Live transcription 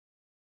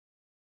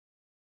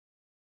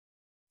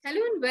Hello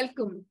and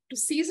welcome to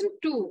Season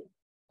 2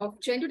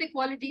 of Gender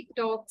Equality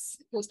Talks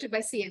hosted by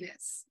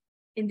CNS.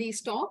 In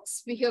these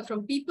talks, we hear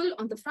from people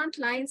on the front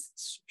lines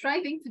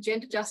striving for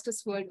gender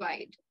justice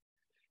worldwide.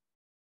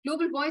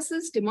 Global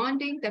voices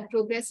demanding that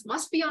progress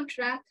must be on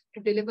track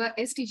to deliver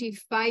SDG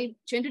 5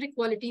 gender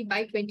equality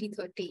by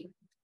 2030.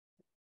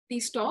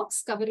 These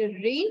talks cover a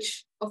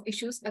range of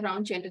issues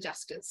around gender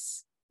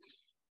justice.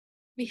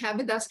 We have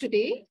with us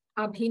today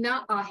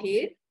ABHINA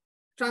AHER,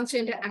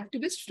 transgender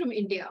activist from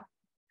India.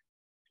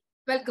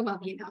 Welcome,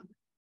 ABHINA.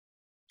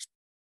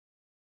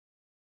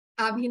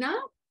 ABHINA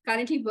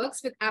currently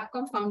works with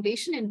APCOM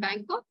Foundation in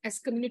Bangkok as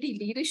Community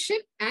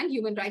Leadership and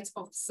Human Rights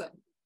Officer.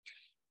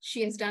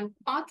 She has done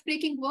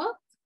path-breaking work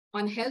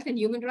on health and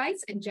human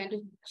rights and gender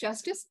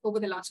justice over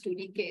the last 2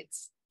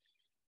 decades.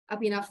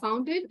 ABHINA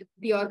founded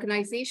the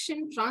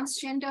organization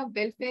Transgender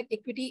Welfare,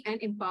 Equity and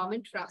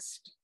Empowerment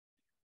Trust.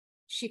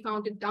 She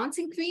founded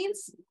Dancing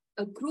Queens,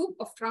 a group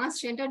of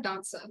transgender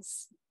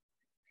dancers.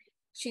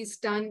 She's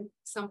done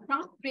some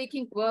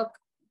path-breaking work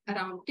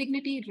around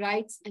dignity,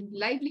 rights, and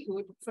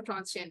livelihood for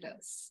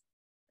transgenders.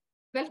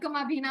 Welcome,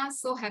 Abhina.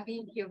 So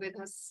happy you're with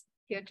us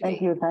here today.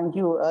 Thank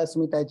you,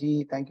 Sumita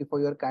ji. Thank you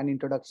for your kind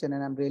introduction,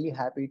 and I'm really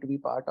happy to be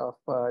part of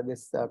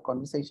this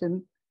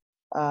conversation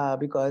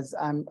because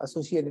I'm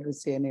associated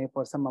with CNA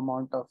for some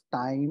amount of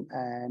time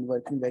and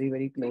working very,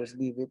 very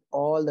closely with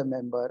all the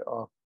members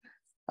of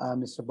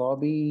Mr.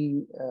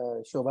 Bobby,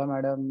 Shobha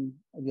Madam,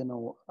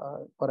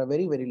 for a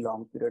very, very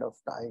long period of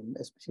time,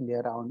 especially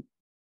around,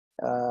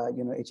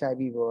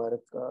 HIV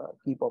work,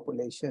 key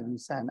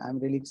populations, and I'm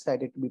really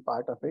excited to be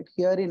part of it.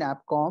 Here in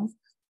APCOM,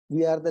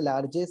 we are the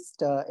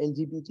largest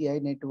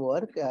LGBTI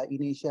network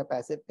in Asia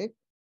Pacific,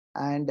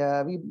 and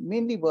we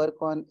mainly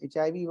work on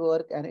HIV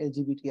work and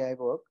LGBTI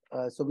work.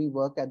 So we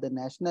work at the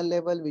national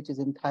level, which is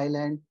in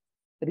Thailand,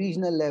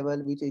 regional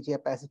level, which is Asia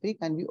Pacific,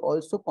 and we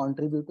also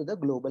contribute to the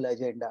global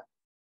agenda.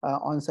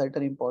 On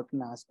certain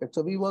important aspects.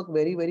 So we work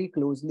very, very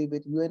closely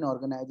with UN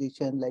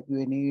organizations like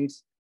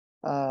UNAIDS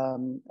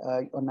on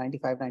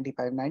 95,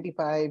 95,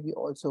 95. We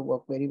also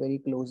work very, very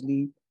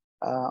closely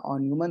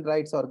on human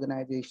rights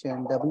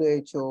organization,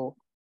 WHO,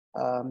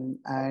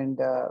 and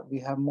we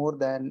have more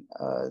than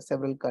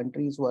several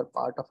countries who are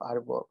part of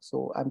our work.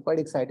 So I'm quite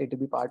excited to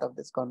be part of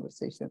this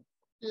conversation.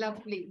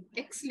 Lovely.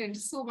 Excellent.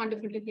 So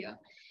wonderful to hear.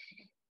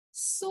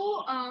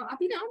 So,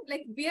 Abhina,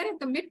 like we are at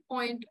the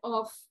midpoint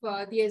of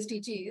the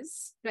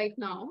SDGs right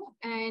now,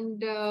 and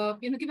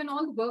given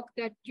all the work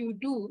that you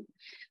do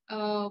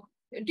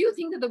you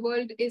think that the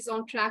world is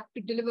on track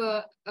to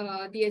deliver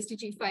the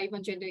SDG 5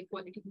 on gender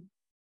equality?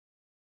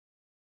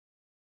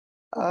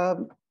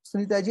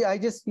 Sunita ji, I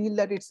just feel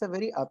that it's a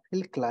very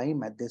uphill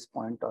climb at this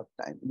point of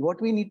time.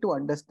 What we need to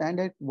understand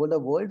is the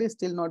world is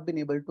still not been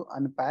able to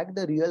unpack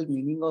the real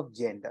meaning of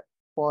gender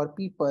for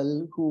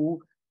people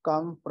who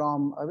come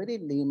from a very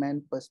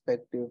layman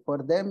perspective. For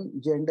them,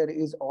 gender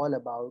is all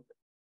about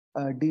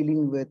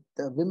dealing with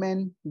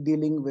women,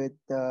 dealing with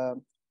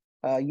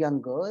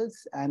young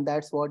girls, and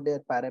that's what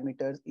their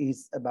parameters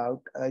is about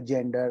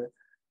gender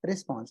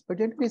response. But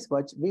gender is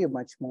way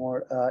much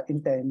more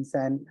intense,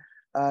 and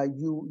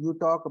you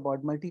talk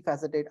about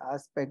multifaceted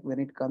aspect when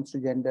it comes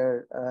to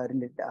gender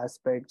related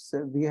aspects.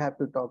 We have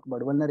to talk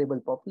about vulnerable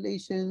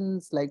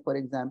populations, like for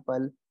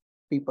example,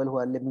 people who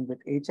are living with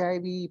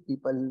HIV,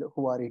 people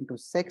who are into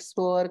sex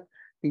work,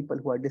 people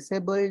who are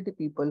disabled,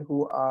 people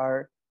who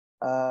are,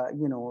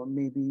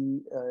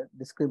 maybe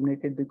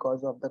discriminated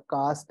because of the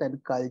caste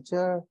and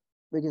culture,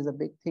 which is a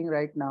big thing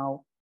right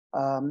now.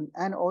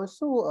 And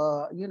also,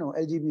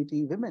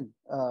 LGBT women,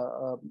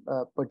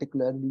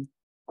 particularly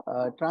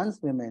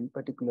trans women,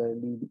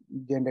 particularly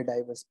gender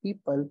diverse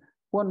people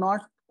who are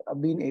not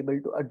been able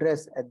to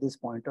address at this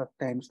point of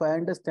time. So I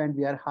understand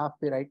we are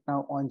halfway right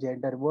now on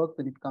gender work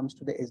when it comes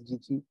to the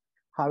SDG.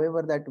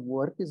 However, that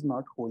work is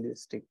not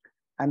holistic,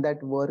 and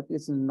that work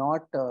is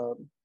not,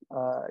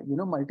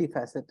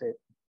 multifaceted,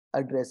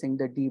 addressing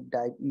the deep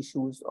dive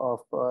issues of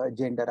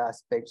gender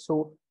aspects.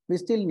 So we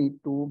still need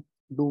to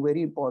do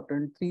very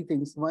important 3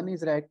 things. One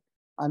is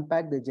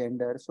unpack the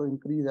gender, so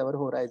increase our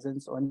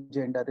horizons on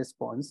gender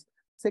response.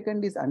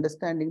 Second is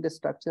understanding the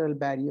structural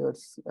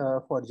barriers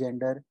for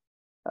gender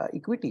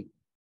equity.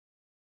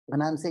 When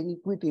I'm saying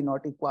equity,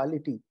 not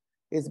equality,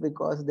 is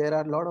because there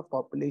are a lot of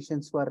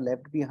populations who are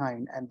left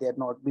behind and they are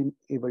not being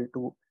able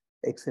to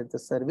access the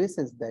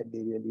services that they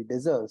really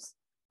deserve,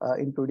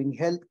 including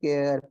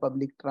healthcare,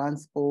 public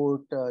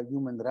transport,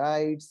 human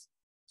rights,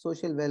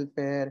 social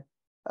welfare,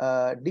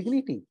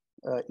 dignity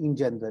in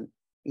general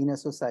in a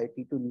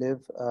society to live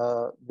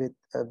with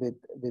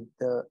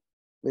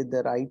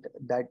the right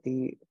that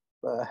they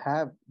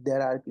have.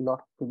 There are a lot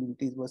of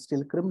communities who are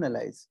still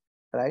criminalized,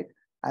 right?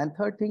 And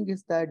third thing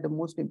is that the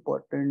most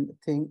important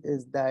thing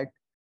is that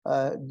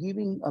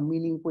giving a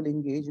meaningful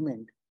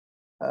engagement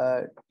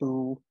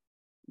to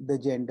the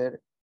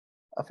gender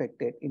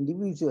affected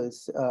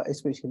individuals,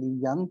 especially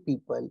young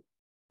people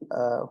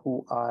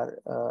who are,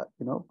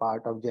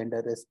 part of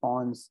gender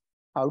response.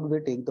 How do they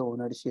take the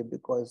ownership?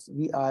 Because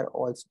we are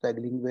all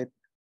struggling with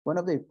one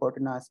of the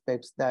important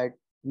aspects that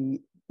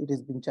we it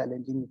has been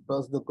challenging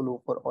across the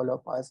globe for all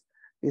of us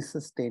is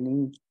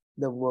sustaining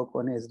the work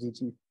on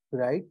SDG,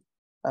 right?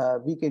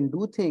 We can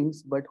do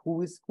things, but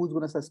who's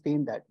going to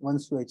sustain that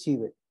once you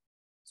achieve it?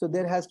 So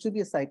there has to be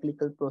a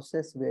cyclical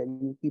process where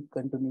you keep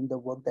continuing the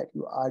work that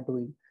you are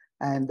doing,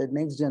 and the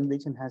next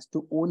generation has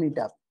to own it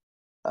up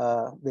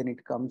when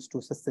it comes to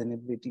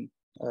sustainability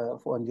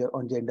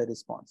on gender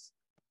response.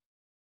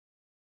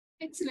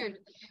 Excellent.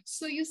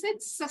 So you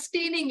said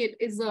sustaining it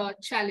is a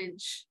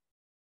challenge.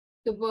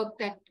 The work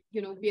that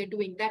we are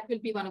doing, that will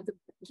be one of the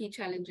key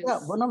challenges. Yeah,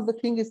 one of the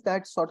things is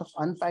that sort of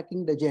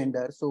unpacking the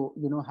gender. So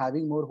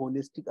having more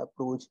holistic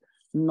approach,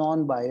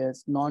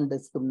 non-biased,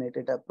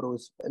 non-discriminated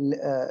approach,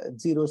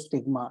 zero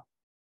stigma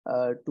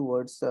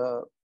towards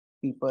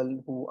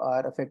people who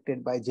are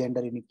affected by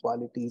gender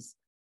inequalities.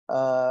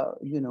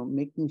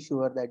 Making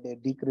sure that they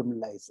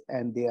decriminalize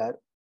and they are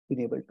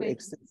being able to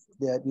access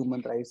their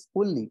human rights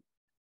fully.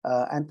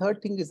 And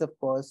third thing is, of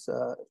course,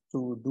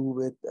 to do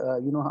with, a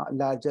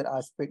larger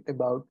aspect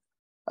about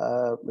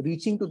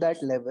reaching to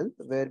that level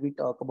where we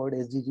talk about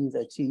SDGs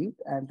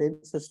achieved and then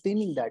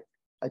sustaining that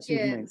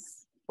achievement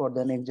for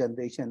the next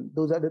generation.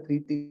 Those are the three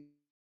things.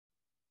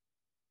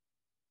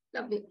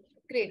 Lovely.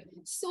 Great.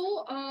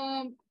 So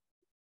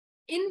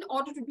in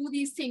order to do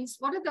these things,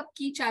 what are the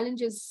key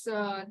challenges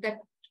that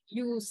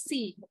you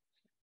see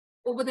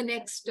over the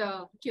next,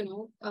 the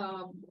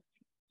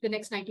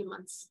next 90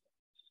 months?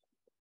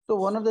 So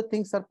one of the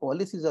things are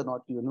policies are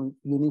not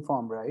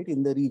uniform, right?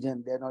 In the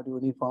region, they're not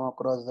uniform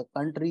across the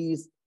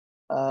countries.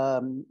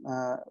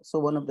 So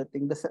one of the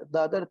things, the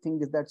other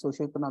thing is that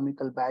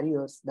socioeconomical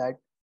barriers that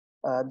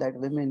that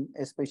women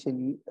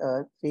especially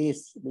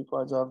face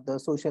because of the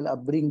social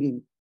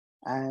upbringing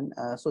and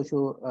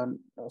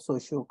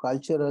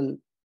socio-cultural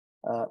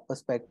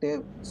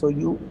perspective. So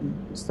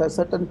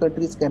certain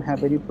countries can have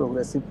very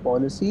progressive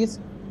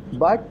policies,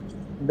 but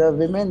the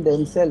women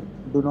themselves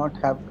do not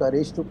have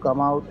courage to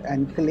come out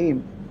and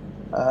claim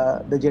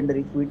the gender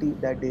equity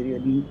that they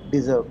really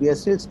deserve. We are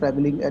still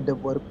struggling at the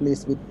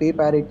workplace with pay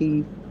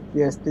parity.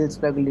 We are still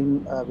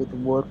struggling with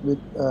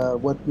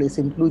workplace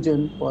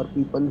inclusion for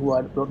people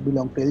who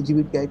belong to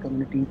LGBTI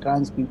community,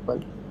 trans people.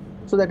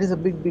 So that is a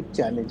big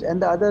challenge.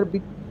 And the other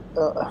big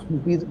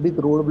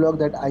roadblock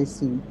that I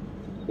see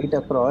it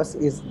across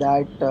is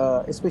that,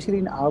 especially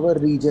in our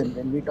region,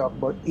 when we talk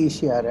about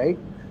Asia, right,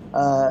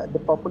 the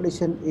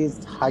population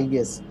is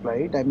highest,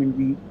 right? I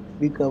mean,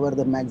 we cover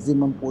the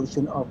maximum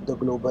portion of the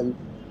global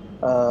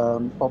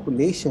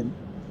population,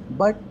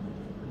 but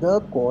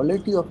the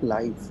quality of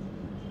life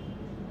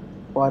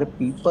for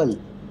people,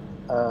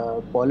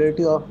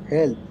 quality of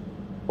health,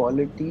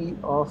 quality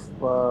of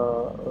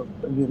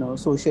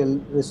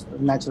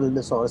natural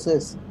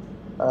resources,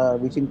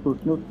 which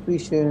include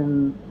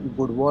nutrition,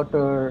 good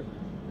water,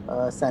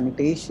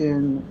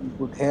 sanitation,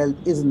 good health,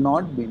 is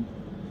not being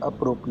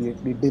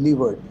appropriately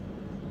delivered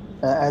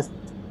as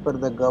per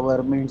the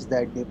governments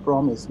that they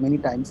promise. Many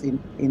times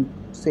in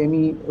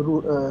semi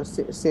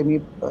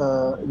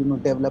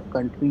developed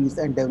countries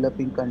and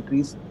developing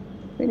countries,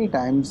 many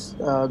times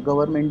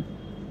government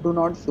do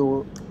not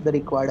show the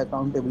required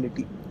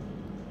accountability.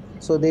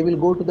 So they will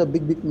go to the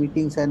big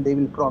meetings and they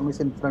will promise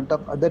in front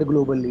of other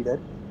global leaders,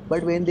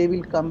 but when they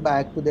will come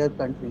back to their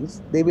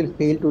countries, they will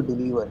fail to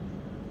deliver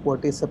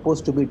what is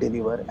supposed to be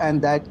delivered,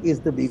 and that is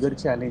the bigger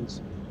challenge.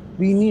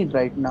 We need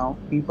right now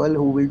people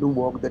who will do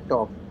walk the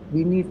talk.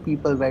 We need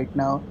people right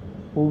now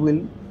who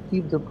will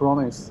keep the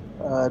promise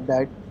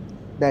that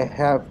they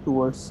have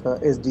towards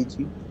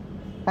SDG.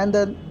 And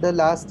the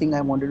last thing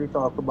I wanted to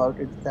talk about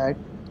is that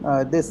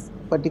this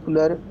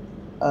particular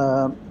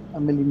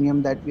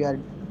millennium that we are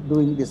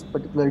doing, this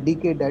particular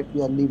decade that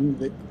we are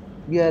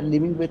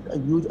living with a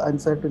huge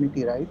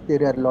uncertainty, right?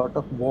 There are a lot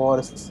of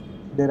wars,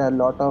 there are a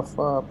lot of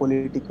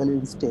political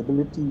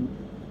instability,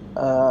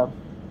 uh,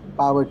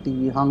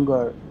 poverty,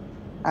 hunger.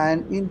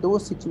 And in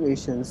those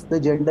situations, the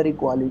gender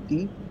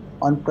equality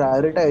on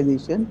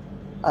prioritization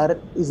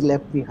is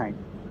left behind.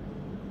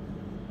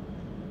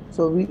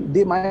 So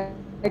they might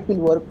will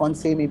work on,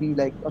 say, maybe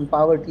like on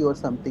poverty or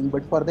something,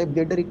 but for them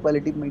gender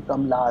equality may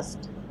come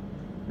last,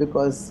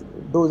 because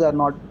those are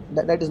not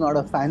that is not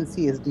a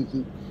fancy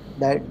SDG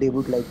that they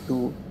would like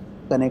to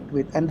connect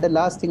with. And the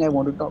last thing I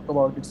want to talk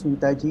about, it,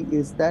 Smitaji,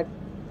 is that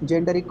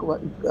gender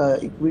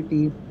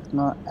equity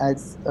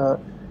as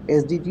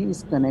SDG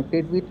is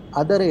connected with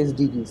other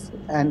SDGs,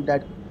 and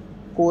that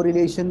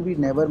correlation we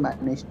never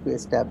managed to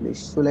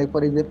establish. So, like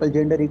for example,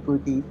 gender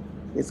equity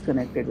is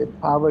connected with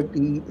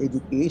poverty,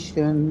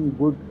 education,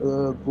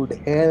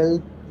 good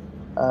health,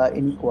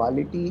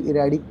 inequality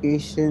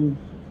eradication,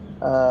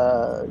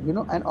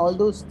 and all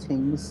those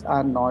things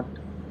are not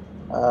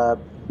uh,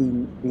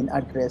 being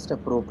addressed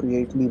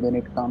appropriately when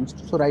it comes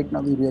to. So right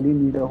now we really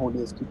need a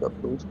holistic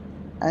approach,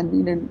 and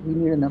we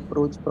need an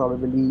approach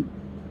probably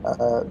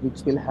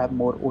which will have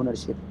more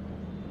ownership,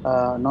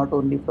 not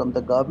only from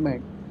the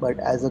government but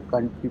as a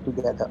country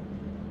together.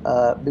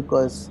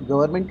 Because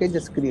government can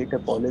just create a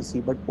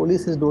policy, but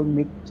policies don't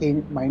make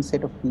change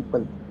mindset of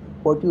people.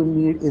 What you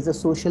need is a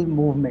social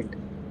movement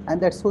And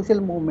that social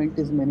movement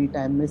is many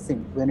times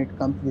missing when it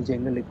comes to the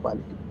gender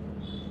equality.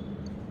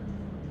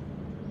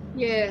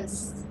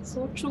 Yes,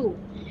 so true.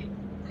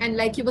 And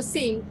like you were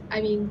saying,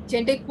 I mean,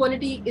 gender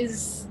equality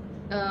is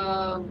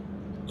uh,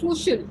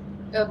 crucial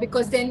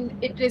because then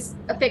it is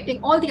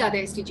affecting all the other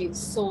SDGs.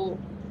 So,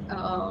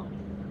 uh,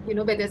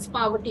 whether it's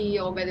poverty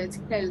or whether it's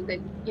health,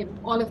 and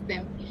all of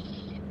them.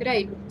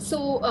 Right.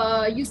 So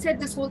you said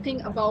this whole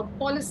thing about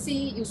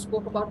policy. You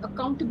spoke about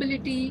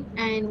accountability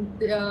and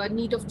the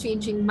need of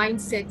changing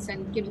mindsets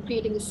and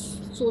creating a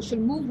social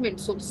movement,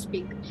 so to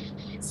speak.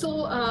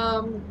 So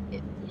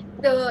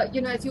the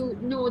as you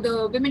know,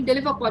 the Women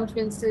Deliver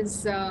Conference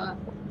is one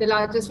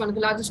of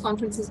the largest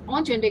conferences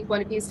on gender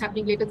equality is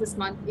happening later this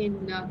month in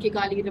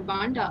Kigali,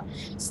 Rwanda.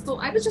 So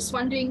I was just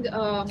wondering.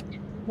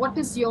 What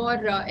is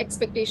your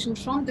expectation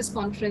from this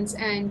conference,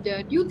 and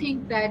do you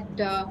think that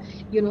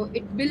it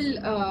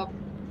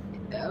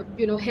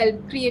will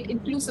help create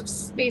inclusive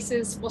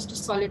spaces, foster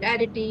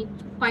solidarity,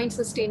 find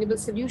sustainable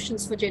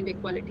solutions for gender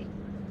equality?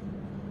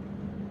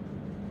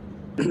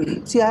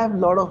 See, I have a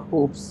lot of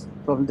hopes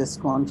from this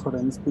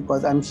conference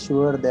because I'm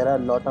sure there are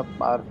a lot of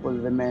powerful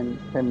women,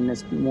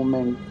 feminist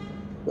movement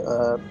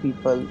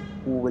people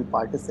who will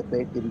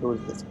participate in those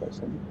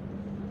discussions.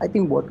 I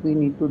think what we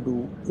need to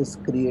do is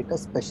create a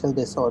special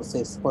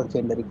resources for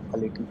gender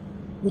equality,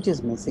 which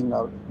is missing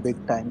out big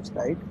times,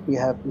 right? We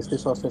have these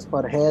resources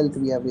for health,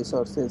 we have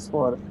resources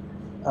for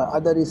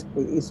other is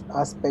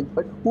aspect,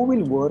 but who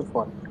will work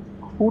on it?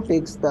 Who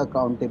takes the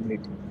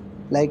accountability?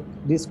 Like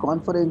these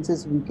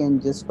conferences, we can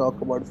just talk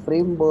about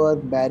framework,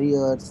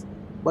 barriers,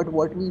 but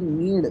what we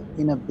need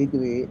in a big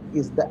way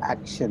is the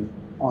action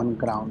on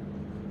ground.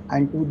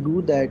 And to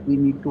do that, we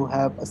need to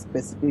have a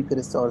specific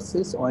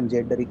resources on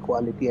gender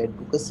equality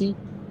advocacy,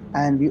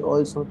 and we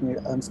also need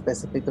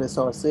specific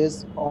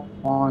resources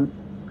on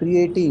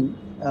creating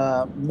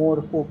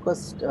more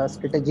focused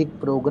strategic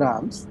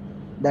programs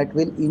that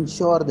will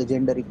ensure the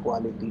gender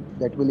equality,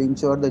 that will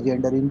ensure the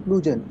gender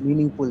inclusion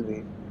meaningful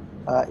way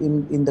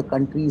in the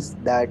countries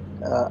that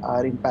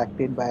are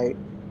impacted by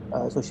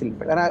social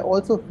impact. And I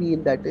also feel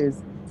that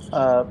is,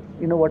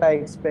 what I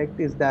expect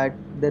is that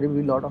there will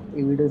be a lot of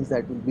evidence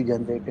that will be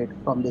generated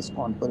from these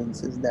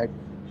conferences that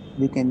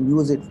we can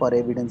use it for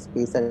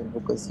evidence-based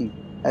advocacy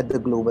at the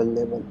global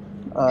level.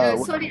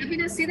 Sorry,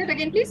 Abhina, say that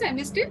again, please. I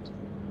missed it.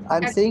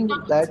 I'm At saying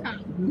that huh.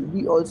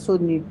 we also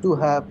need to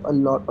have a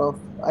lot of,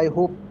 I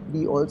hope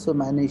we also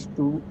manage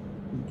to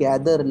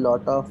gather a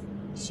lot of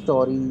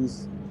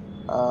stories,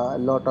 a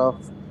lot of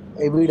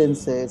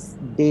evidences,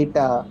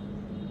 data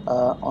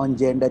on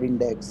gender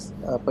index,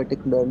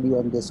 particularly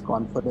on these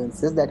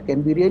conferences that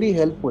can be really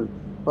helpful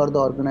for the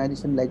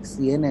organization like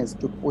CNS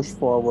to push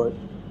forward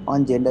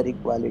on gender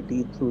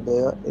equality through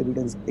the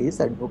evidence-based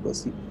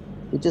advocacy,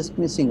 which is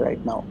missing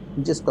right now.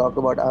 We just talk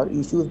about our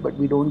issues, but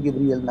we don't give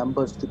real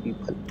numbers to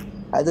people.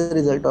 As a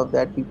result of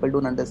that, people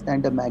don't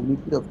understand the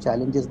magnitude of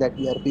challenges that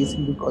we are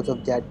facing because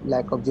of that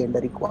lack of gender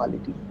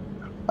equality.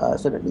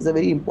 So that is a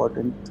very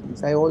important thing.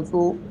 I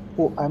also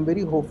I'm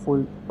very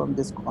hopeful from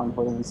this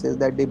conferences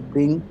that they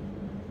bring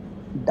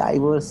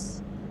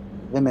diverse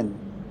women.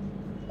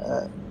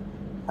 Uh,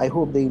 I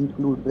hope they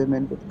include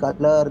women with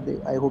color.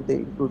 I hope they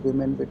include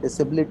women with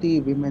disability,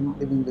 women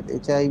living with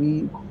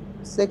HIV,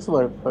 sex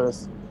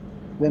workers,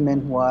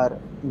 women who are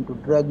into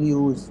drug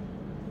use.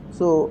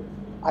 So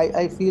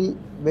I feel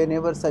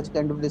whenever such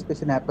kind of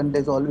discussion happen,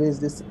 there's always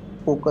this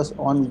focus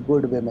on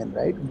good women,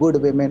 right?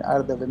 Good women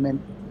are the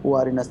women who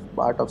are in a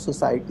part of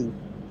society,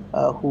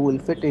 who will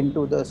fit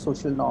into the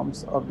social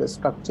norms of the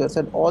structures,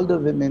 and all the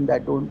women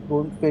that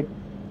don't fit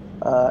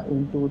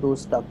into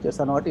those structures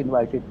are not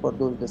invited for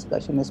those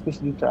discussions,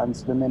 especially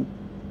trans women,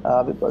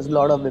 because a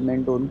lot of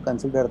women don't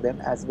consider them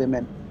as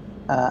women,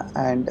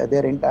 and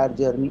their entire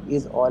journey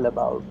is all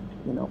about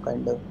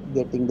kind of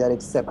getting their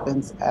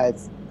acceptance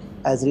as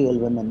real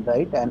women,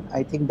 right? And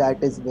I think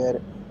that is where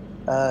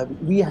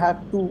we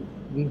have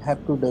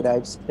to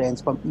derive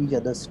strengths from each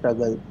other's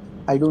struggle.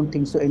 I don't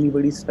think so.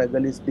 Anybody's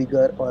struggle is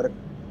bigger or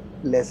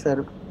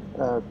lesser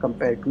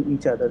compared to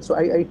each other. So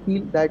I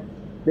feel that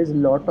there's a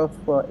lot of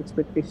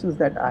expectations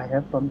that I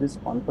have from these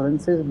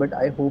conferences, but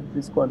I hope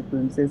these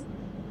conferences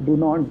do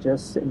not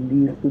just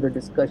lead to the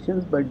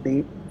discussions, but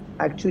they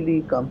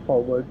actually come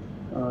forward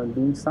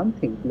doing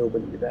something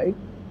globally, right?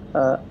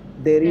 Uh,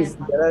 there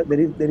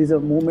is a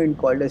movement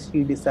called as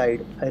She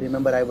Decide. I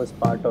remember I was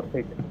part of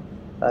it.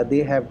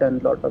 They have done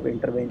a lot of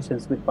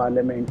interventions with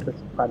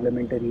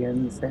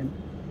parliamentarians and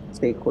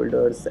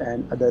stakeholders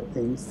and other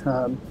things.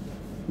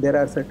 There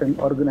are certain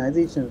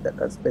organizations that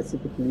are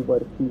specifically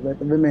working with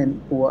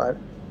women who are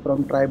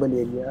from tribal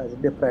areas,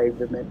 deprived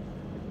women.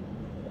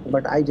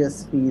 But I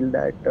just feel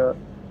that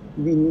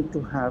we need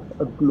to have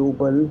a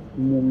global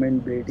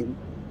movement building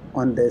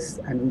on this,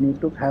 and we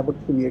need to have a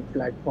create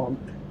platform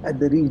at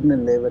the regional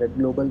level, at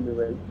global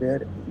level,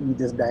 where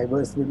these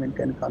diverse women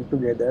can come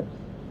together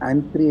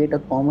and create a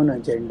common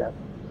agenda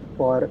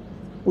for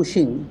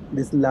pushing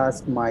this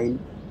last mile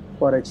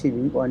for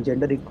achieving on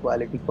gender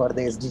equality for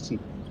the SDG.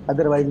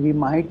 Otherwise, we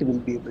might will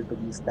be able to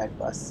miss that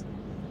bus.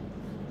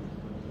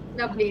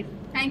 Lovely.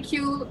 Thank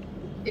you.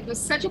 It was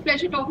such a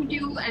pleasure talking to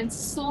you, and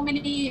so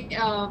many,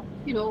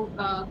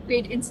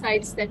 great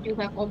insights that you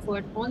have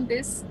offered on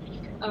this.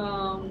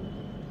 Um,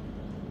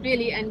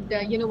 really, and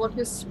what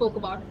you spoke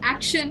about,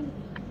 action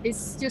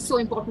is just so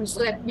important,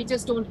 so that we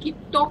just don't keep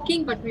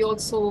talking, but we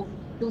also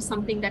do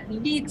something that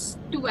leads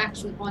to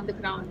action on the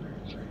ground.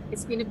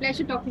 It's been a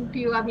pleasure talking to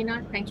you,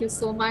 Abhina. Thank you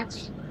so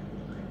much.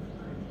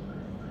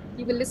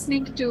 You were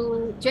listening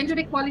to Gender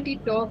Equality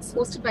Talks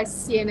hosted by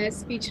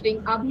CNS,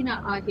 featuring Abhina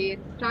Aher,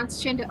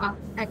 transgender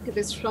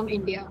activist from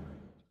India.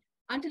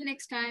 Until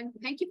next time,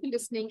 thank you for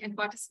listening and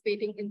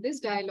participating in this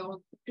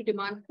dialogue to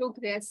demand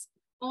progress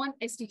on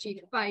SDG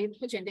 5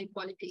 for gender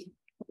equality.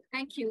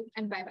 Thank you,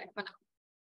 and bye-bye for now.